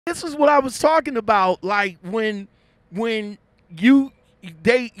this is what I was talking about. Like when you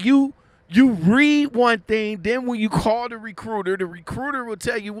read one thing, then when you call the recruiter will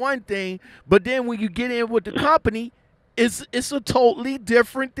tell you one thing, but then when you get in with the company, it's a totally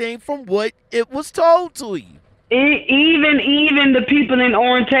different thing from what it was told to you. Even the people in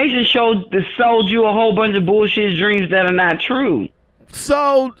orientation sold you a whole bunch of bullshit dreams that are not true.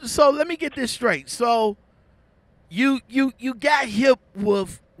 So let me get this straight. So you got hip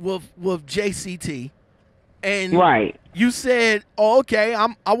with JCT, and right. You said, oh, okay,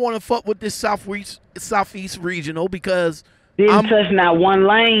 I want to fuck with this southeast regional because didn't touch not one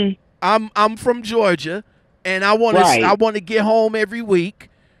lane. I'm from Georgia, and I want to get home every week.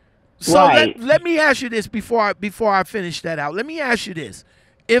 So let me ask you this before I finish that out. Let me ask you this: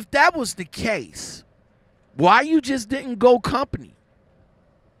 if that was the case, why you just didn't go company?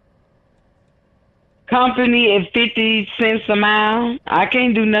 Company at 50 cents a mile. I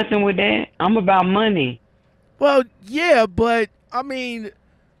can't do nothing with that. I'm about money. Well, yeah, but I mean,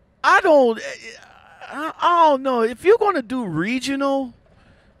 I don't know if you're gonna do regional.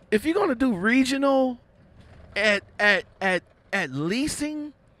 If you're gonna do regional at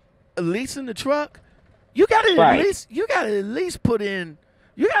leasing the truck, you gotta at least put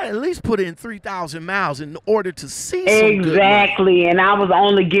in 3,000 miles in order to see some exactly. And I was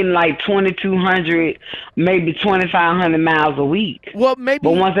only getting like 2,200, maybe 2,500 miles a week. Well, maybe.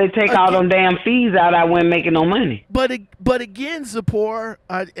 But once they take all them damn fees out, I wasn't making no money. But again, Zipporah,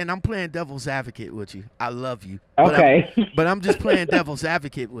 and I'm playing devil's advocate with you. I love you. Okay. But I'm just playing devil's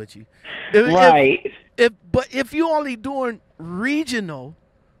advocate with you. Right. If you're only doing regional,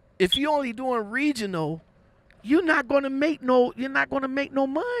 you're not gonna make no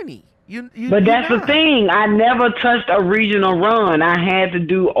money. But that's the thing. I never touched a regional run. I had to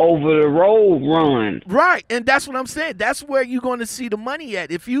do over the road run. Right, and that's what I'm saying. That's where you're going to see the money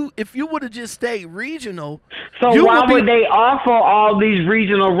at. If you would have just stayed regional. So why would they offer all these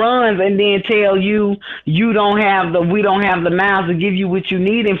regional runs and then tell you we don't have the miles to give you what you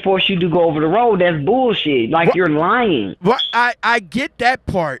need and force you to go over the road? That's bullshit. Like you're lying. Right, I get that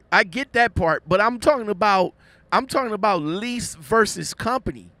part. But I'm talking about lease versus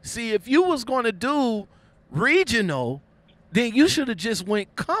company. See, if you was going to do regional, then you should have just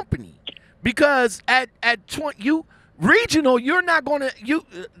went company, because at regional, you're not going to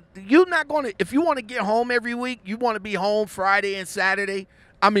if you want to get home every week, you want to be home Friday and Saturday.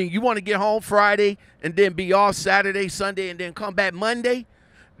 I mean, you want to get home Friday and then be off Saturday, Sunday, and then come back Monday.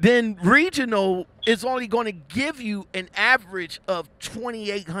 Then regional is only going to give you an average of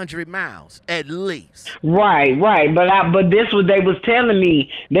 2,800 miles at least. Right. But this was they was telling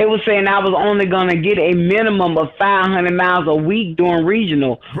me. They were saying I was only going to get a minimum of 500 miles a week doing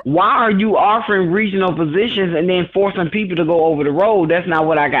regional. Why are you offering regional positions and then forcing people to go over the road? That's not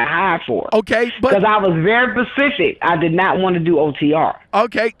what I got hired for. Okay, because I was very specific. I did not want to do OTR.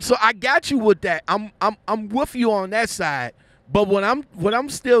 Okay, so I got you with that. I'm with you on that side. But what I'm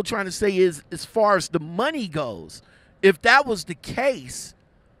still trying to say is, as far as the money goes, if that was the case,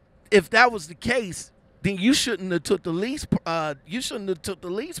 then you shouldn't have took the lease. You shouldn't have took the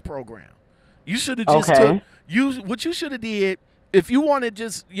lease program. You should have just took what you should have did. If you want to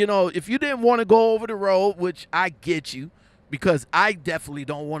just, if you didn't want to go over the road, which I get you, because I definitely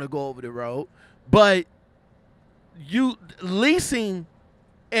don't want to go over the road, but you leasing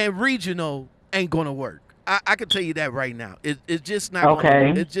and regional ain't gonna work. I can tell you that right now. It's just not.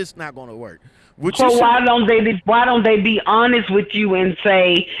 Okay. It's just not going to work. So why don't they be honest with you and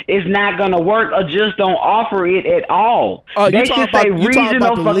say it's not going to work, or just don't offer it at all? They should say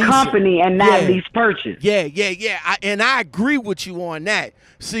regional for company and not lease purchase. Yeah. And I agree with you on that.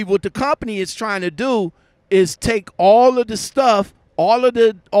 See, what the company is trying to do is take all of the stuff, all of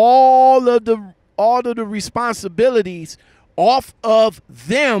the responsibilities off of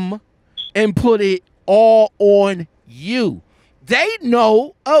them and put it all on you. They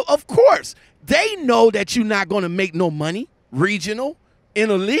know, of course, they know that you're not going to make no money regional in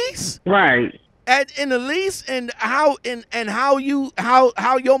a lease, right? In a lease, and how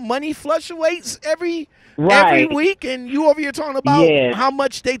your money fluctuates every week, and you over here talking about how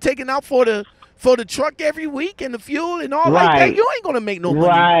much they taking out for the truck every week and the fuel and all like that. You ain't going to make no money.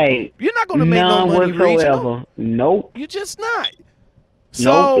 Right? You're not going to make no money regional. Nope. You're just not.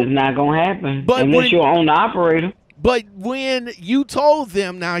 Nope, it's not going to happen unless you're on the operator. But when you told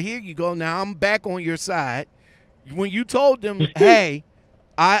them, now here you go, now I'm back on your side. When you told them, hey,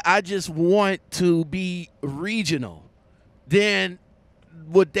 I just want to be regional, then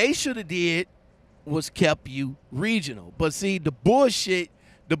what they should have did was kept you regional. But see, the bullshit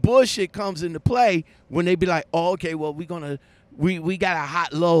comes into play when they be like, oh, okay, well, we're going to we got a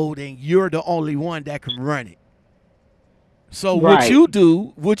hot load and you're the only one that can run it. So Right. what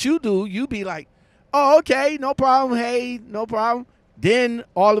you do, you be like, oh, okay, no problem. Hey, no problem. Then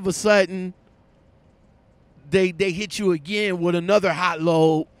all of a sudden, they hit you again with another hot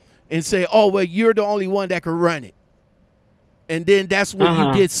load and say, oh, well, you're the only one that can run it. And then that's when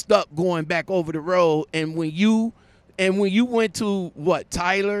you get stuck going back over the road. And when you went to what,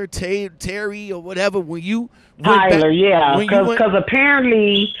 Tyler, Terry, or whatever, when you Tyler, went back, yeah, because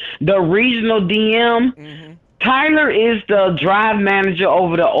apparently the regional DM, Tyler is the drive manager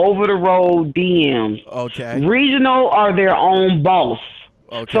over the road DMs. Okay. Regional are their own boss.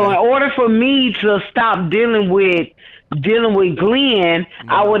 Okay. So in order for me to stop dealing with Glenn,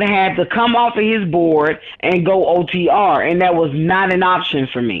 I would have had to come off of his board and go OTR, and that was not an option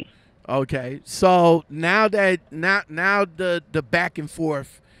for me. Okay, so now the back and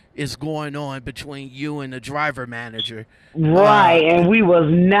forth is going on between you and the driver manager, right? And we was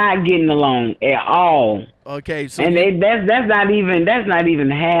not getting along at all. Okay, so and that's not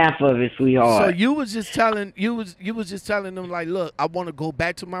even half of it, sweetheart. So you was just telling them like, look, I want to go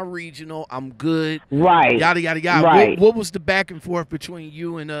back to my regional. I'm good. Right. Yada yada yada. Right. What was the back and forth between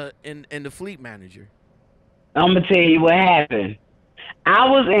you and the fleet manager? I'm gonna tell you what happened. I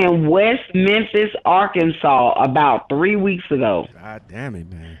was in West Memphis, Arkansas about 3 weeks ago. God damn it,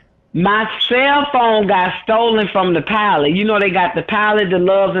 man. My cell phone got stolen from the pilot. You know they got the pilot, the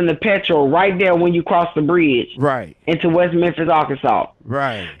Loves, and the Petrol right there when you cross the bridge. Right. Into West Memphis, Arkansas.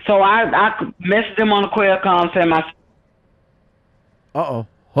 Right. So I messaged them on the Qualcomm, saying my cell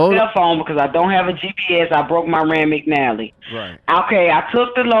phone because I don't have a GPS. I broke my Rand McNally. Right. Okay, I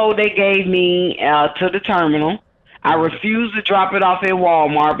took the load they gave me to the terminal. I refused to drop it off at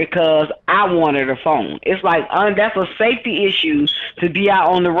Walmart because I wanted a phone. It's like that's a safety issue to be out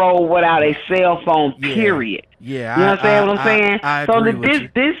on the road without a cell phone. Period. Yeah. You understand what I'm saying? I so agree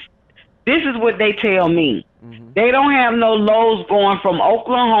with you. this is what they tell me. They don't have no loads going from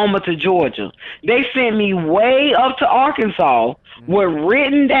Oklahoma to Georgia. They sent me way up to Arkansas with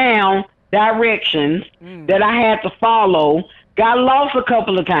written down directions that I had to follow. Got lost a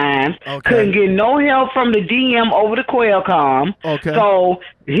couple of times. Okay. Couldn't get no help from the DM over the Qualcomm. Okay. So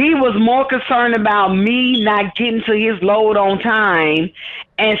he was more concerned about me not getting to his load on time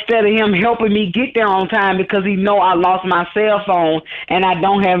instead of him helping me get there on time because he know I lost my cell phone and I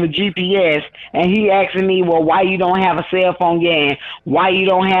don't have a GPS. And he asking me, well, why you don't have a cell phone yet? And why you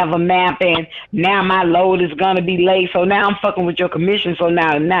don't have a map? And now my load is going to be late. So now I'm fucking with your commission. So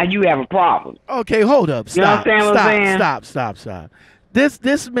now you have a problem. Okay, hold up. Stop. You understand what I'm saying? Stop. This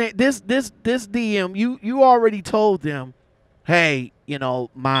DM, you already told them, hey, you know,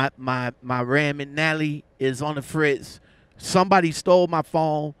 my Rand McNally is on the fritz. Somebody stole my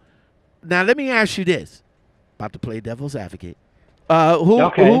phone. Now let me ask you this. About to play devil's advocate.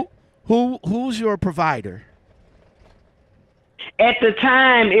 Who's your provider? At the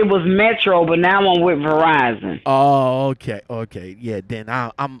time, it was Metro, but now I'm with Verizon. Oh, okay. Yeah, then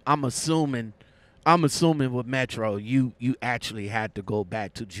I'm assuming with Metro, you actually had to go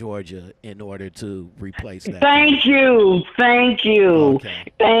back to Georgia in order to replace that. Thank you. Okay.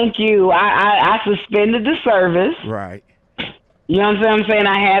 Thank you. I suspended the service. Right. You know what I'm saying?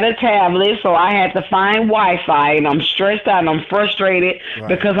 I had a tablet, so I had to find Wi-Fi, and I'm stressed out and I'm frustrated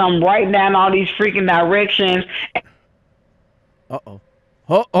because I'm writing down all these freaking directions. Uh-oh.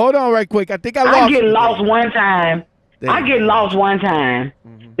 Hold on right quick. I think I lost. I get lost one time.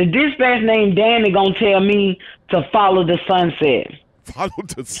 The dispatch named Danny gonna tell me to follow the sunset. Follow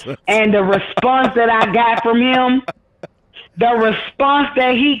the sunset. And the response that I got from him,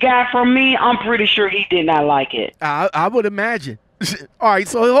 I'm pretty sure he did not like it. I would imagine. All right,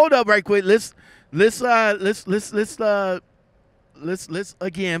 so hold up right quick. Let's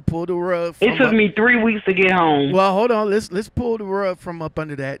again pull the rug. It took me 3 weeks to get home. Well, hold on. Let's pull the rug from up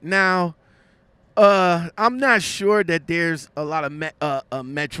under that. Now, I'm not sure that there's a lot of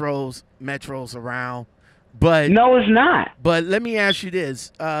metros around, but no, it's not. But let me ask you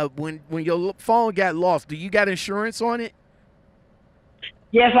this: when your phone got lost, do you got insurance on it?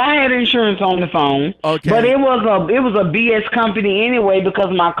 Yes, I had insurance on the phone. Okay. But it was a BS company anyway because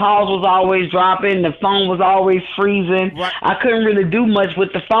my calls was always dropping, the phone was always freezing. Right. I couldn't really do much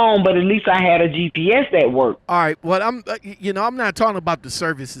with the phone, but at least I had a GPS that worked. All right. Well, I'm not talking about the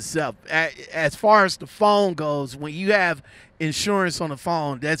service itself. As far as the phone goes, when you have insurance on the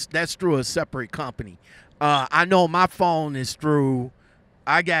phone, that's through a separate company. I know my phone is through.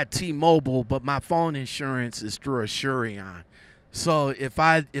 I got T-Mobile, but my phone insurance is through Assurion. So if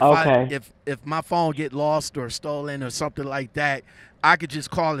my phone get lost or stolen or something like that, I could just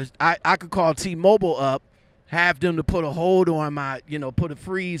call it. I could call T-Mobile up. have them to put a hold on my, put a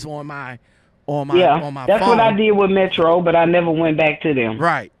freeze on my Yeah, on my that's phone. what I did with Metro, but I never went back to them.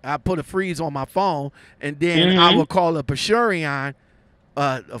 Right. I put a freeze on my phone, and then I would call up Asurion.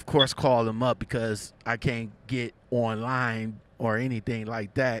 Of course, call them up because I can't get online or anything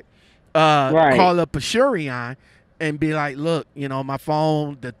like that. Right. Call up Asurion and be like, look, my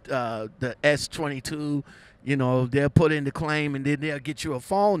phone, the S22, they'll put in the claim, and then they'll get you a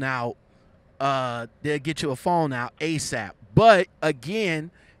phone out. They'll get you a phone out ASAP. But again,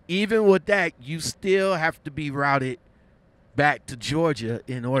 even with that, you still have to be routed back to Georgia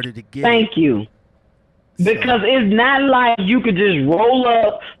in order to get Thank you. Because it's not like you could just roll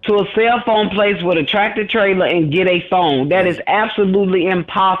up to a cell phone place with a tractor trailer and get a phone. That is absolutely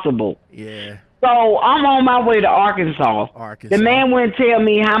impossible. Yeah. So I'm on my way to Arkansas. The man wouldn't tell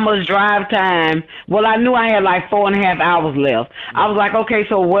me how much drive time. Well, I knew I had like 4.5 hours left. I was like, okay,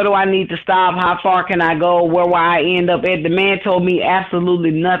 so where do I need to stop? How far can I go? Where will I end up at? The man told me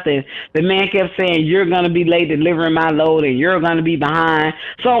absolutely nothing. The man kept saying, you're going to be late delivering my load and you're going to be behind.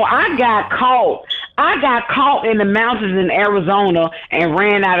 So I got caught. I got caught in the mountains in Arizona and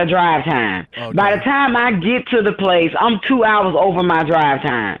ran out of drive time. Okay. By the time I get to the place, I'm 2 hours over my drive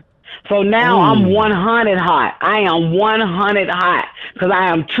time. So now I'm 100 hot. I am 100 hot because I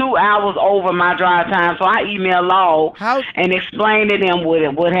am 2 hours over my drive time. So I emailed Log and explained to them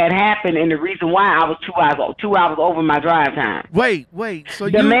what had happened and the reason why I was 2 hours over my drive time. Wait. So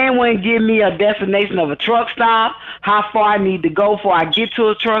the man wouldn't give me a destination of a truck stop, how far I need to go before I get to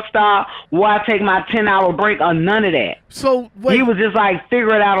a truck stop, where I take my 10-hour break, or none of that. So wait. He was just like,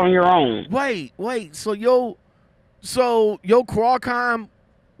 figure it out on your own. Wait. So your Qualcomm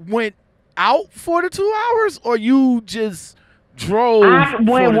went out for the 2 hours, or you just drove?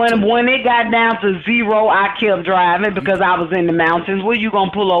 When it got down to 0, I kept driving because I was in the mountains. Where you gonna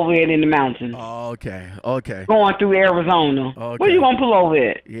pull over at in the mountains? Oh, okay. Going through Arizona. Okay. Where you gonna pull over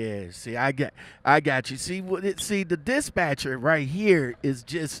at? Yeah. See, I got you. See the dispatcher right here is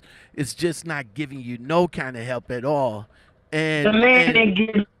just not giving you no kind of help at all. And the man didn't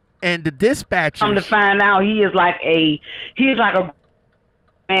give. And the dispatcher. Come to find out, he is like a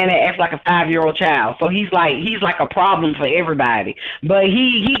man that acts like a 5-year-old child. So he's like a problem for everybody. But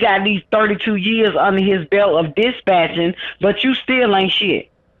he got these 32 years under his belt of dispatching, but you still ain't shit.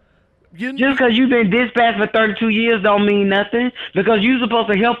 Just because you've been dispatched for 32 years don't mean nothing, because you're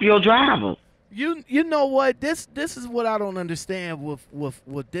supposed to help your drivers. You know what? This is what I don't understand with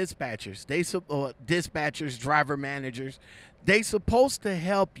dispatchers. Dispatchers, driver managers, they supposed to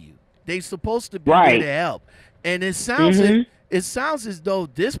help you. They supposed to be there to help. And it sounds as though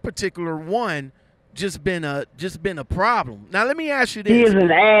this particular one just been a problem. Now let me ask you this. He is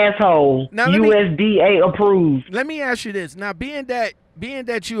an asshole. Now, USDA approved. Let me ask you this. Now being that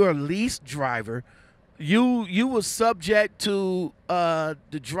you're a lease driver, you were subject to the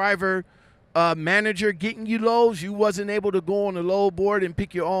driver manager getting you loads. You wasn't able to go on the load board and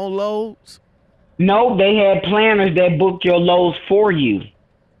pick your own loads? No, they had planners that booked your loads for you.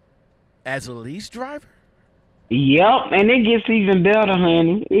 As a lease driver? Yep, and it gets even better,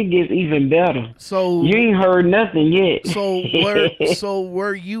 honey. It gets even better. So you ain't heard nothing yet. So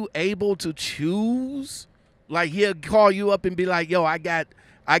were you able to choose? Like he'll call you up and be like, "Yo, I got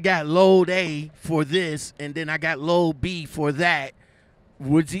load A for this, and then I got load B for that."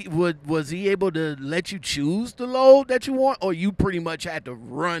 Was he able to let you choose the load that you want, or you pretty much had to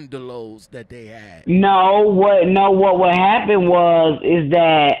run the loads that they had? What would happen is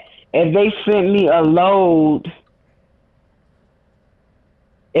that if they sent me a load,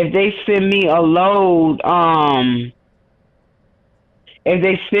 and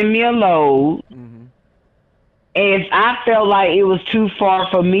if I felt like it was too far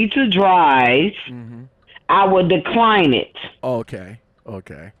for me to drive, I would decline it. Okay.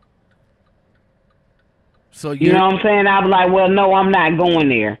 So you know what I'm saying? I'd be like, well, no, I'm not going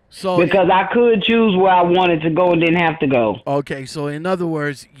there. Because I could choose where I wanted to go and didn't have to go. Okay, so in other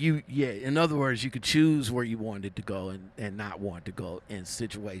words, you could choose where you wanted to go and not want to go in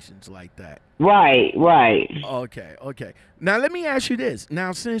situations like that. Right. Okay. Now let me ask you this.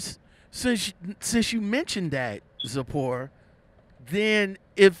 Now since you mentioned that, Zipporah, then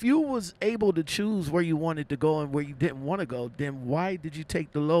if you was able to choose where you wanted to go and where you didn't want to go, then why did you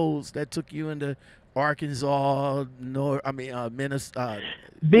take the loads that took you into Arkansas, Minnesota?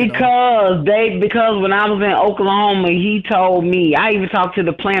 Because when I was in Oklahoma, he told me, I even talked to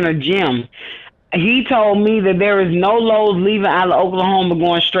the planner, Jim. He told me that there is no loads leaving out of Oklahoma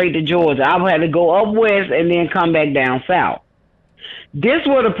going straight to Georgia. I would have to go up west and then come back down south. This is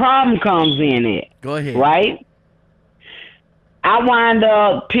where the problem comes in at. Go ahead. Right? I wind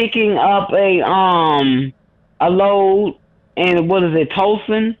up picking up a a load in, what is it,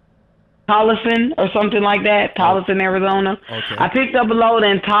 Tolleson or something like that, Tolleson, Arizona. Okay. I picked up a load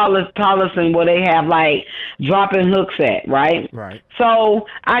in Tolleson where they have like dropping hooks at, right? Right. So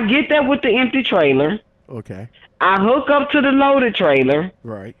I get there with the empty trailer. Okay. I hook up to the loaded trailer.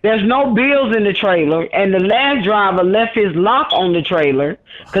 Right. There's no bills in the trailer, and the last driver left his lock on the trailer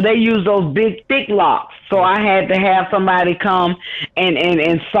because they use those big, thick locks. So I had to have somebody come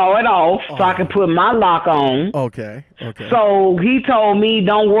and saw it off so I could put my lock on. Okay. Okay. So he told me,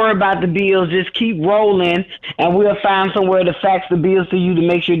 don't worry about the bills, just keep rolling, and we'll find somewhere to fax the bills to you to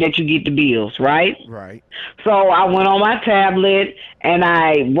make sure that you get the bills, right? Right. So I went on my tablet and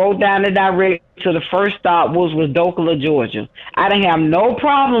I wrote down the direct to the first stop, was Docala, Georgia. I didn't have no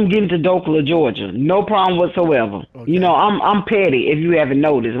problem getting to Docala, Georgia. No problem whatsoever. Okay. You know, I'm petty if you haven't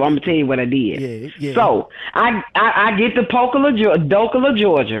noticed. But I'm gonna tell you what I did. Yeah. Yeah. So I get to Docala,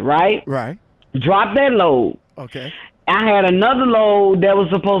 Georgia, right? Right. Drop that load. Okay. I had another load that was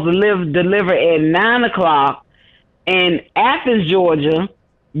supposed to deliver at 9 o'clock in Athens, Georgia,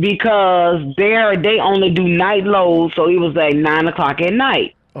 because they only do night loads, so it was like 9 o'clock at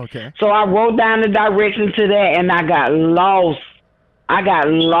night. Okay. So I wrote down the directions to that, and I got lost. I got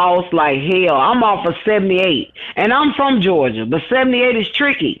lost like hell. I'm off of 78, and I'm from Georgia, but 78 is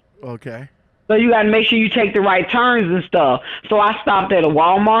tricky. Okay. So you got to make sure you take the right turns and stuff. So I stopped at a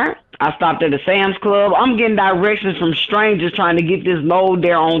Walmart. I stopped at a Sam's Club. I'm getting directions from strangers trying to get this load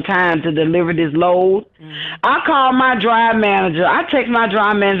there on time to deliver this load. I called my drive manager. I text my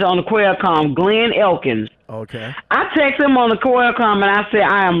drive manager on the Qualcomm, Glenn Elkins. Okay. I text him on the Qualcomm and I said,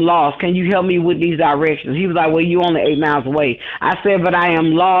 I am lost. Can you help me with these directions? He was like, well, you only 8 miles away. I said, but I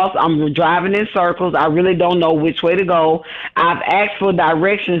am lost. I'm driving in circles. I really don't know which way to go. I've asked for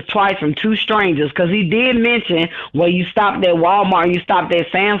directions twice from 2 strangers because he did mention, well, you stopped at Walmart, you stopped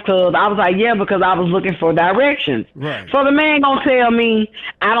at Sam's Club. I was like, yeah, because I was looking for directions. Right. So the man gonna tell me,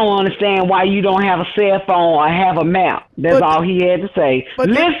 I don't understand why you don't have a cell phone or have a map. That's all he had to say.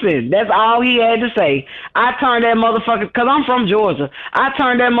 Listen, that's all he had to say. I turned that motherfucker, because I'm from Georgia, I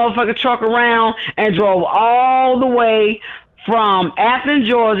turned that motherfucker truck around and drove all the way from Athens,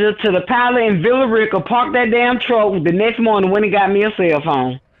 Georgia to the Pilot in Villa Rica, parked that damn truck the next morning when he got me a cell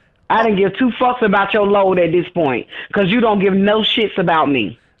phone. I didn't give 2 fucks about your load at this point, because you don't give no shits about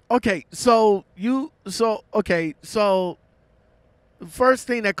me. Okay, so the first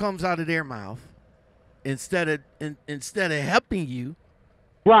thing that comes out of their mouth, instead of helping you,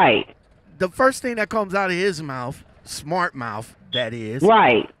 right? The first thing that comes out of his mouth, smart mouth, that is,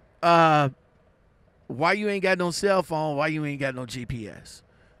 right? Why you ain't got no cell phone? Why you ain't got no GPS?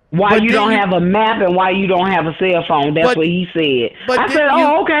 Why you don't have a map and why you don't have a cell phone? That's what he said. I said,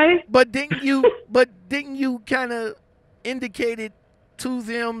 oh, okay. But didn't you kind of indicated to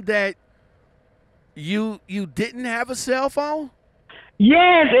them that you didn't have a cell phone?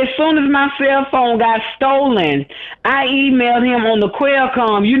 Yes, as soon as my cell phone got stolen, I emailed him on the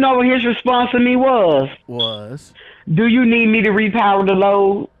Qualcomm. You know what his response to me was? Do you need me to repower the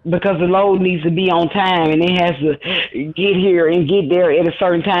load? Because the load needs to be on time and it has to get here and get there at a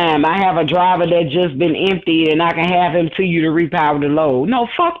certain time. I have a driver that just been emptied and I can have him to you to repower the load. No,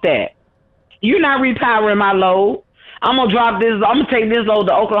 fuck that. You're not repowering my load. I'm going to take this load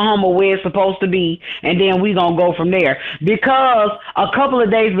to Oklahoma where it's supposed to be, and then we going to go from there. Because a couple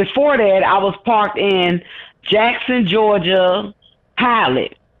of days before that, I was parked in Jackson, Georgia,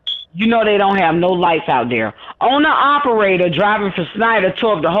 Pilot. You know they don't have no lights out there. Owner-operator driving for Snyder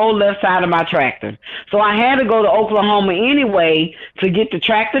tore up the whole left side of my tractor. So I had to go to Oklahoma anyway to get the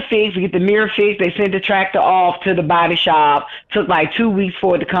tractor fixed, to get the mirror fixed. They sent the tractor off to the body shop. Took like 2 weeks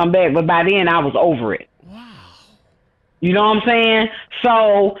for it to come back, but by then I was over it. You know what I'm saying?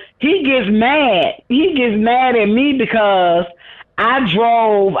 So he gets mad. He gets mad at me because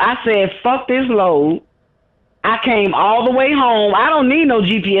I said, fuck this load. I came all the way home. I don't need no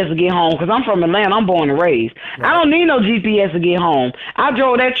GPS to get home because I'm from Atlanta. I'm born and raised. Right. I don't need no GPS to get home. I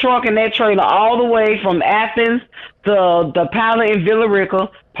drove that truck and that trailer all the way from Athens to the Pilot in Villa Rica,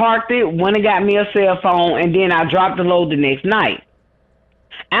 parked it, went and got me a cell phone, and then I dropped the load the next night.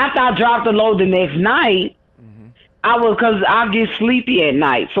 After I dropped the load the next night, because I get sleepy at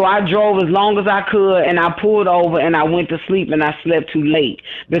night. So I drove as long as I could, and I pulled over, and I went to sleep, and I slept too late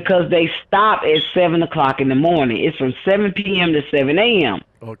because they stop at 7 o'clock in the morning. It's from 7 p.m. to 7 a.m.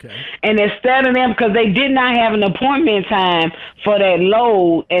 Okay. And instead of them, because they did not have an appointment time for that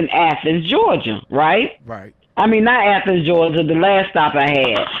load in Athens, Georgia, right? Right. I mean, not Athens, Georgia, the last stop I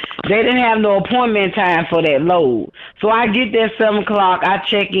had. They didn't have no appointment time for that load. So I get there 7 o'clock, I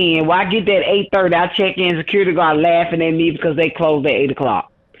check in. Well, I get there at 8:30, I check in, security guard laughing at me because they closed at 8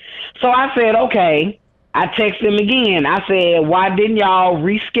 o'clock. So I said, okay, I texted him again. I said, why didn't y'all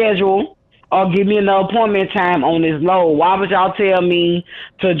reschedule or give me another appointment time on this load? Why would y'all tell me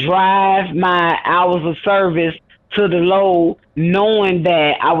to drive my hours of service to the load knowing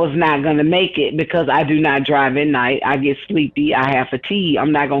that I was not going to make it because I do not drive at night. I get sleepy. I have fatigue.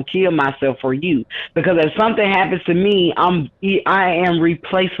 I'm not going to kill myself for you because if something happens to me, I am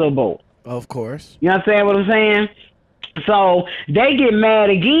replaceable. Of course. You understand what I'm saying? So they get mad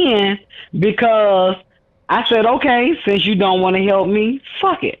again because I said, okay, since you don't want to help me,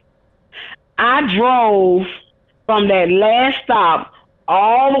 fuck it. I drove from that last stop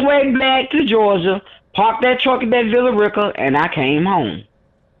all the way back to Georgia, parked that truck at that Villa Rica, and I came home.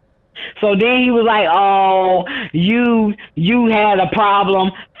 So then he was like, "Oh, you had a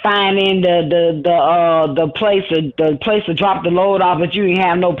problem finding the place to drop the load off, but you didn't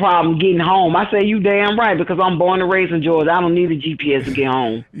have no problem getting home." I said, "You damn right, because I'm born and raised in Georgia. I don't need a GPS to get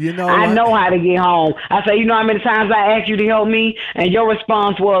home. You know I what? know how to get home." I said, "You know how many times I asked you to help me, and your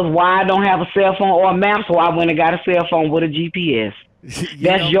response was, why I don't have a cell phone or a map, so I went and got a cell phone with a GPS."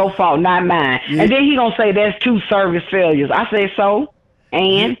 That's your fault, not mine. And then he gonna say that's two service failures. I say so,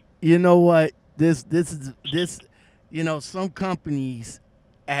 and you know what? This. You know, some companies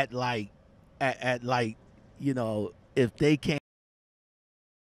at like, if they can't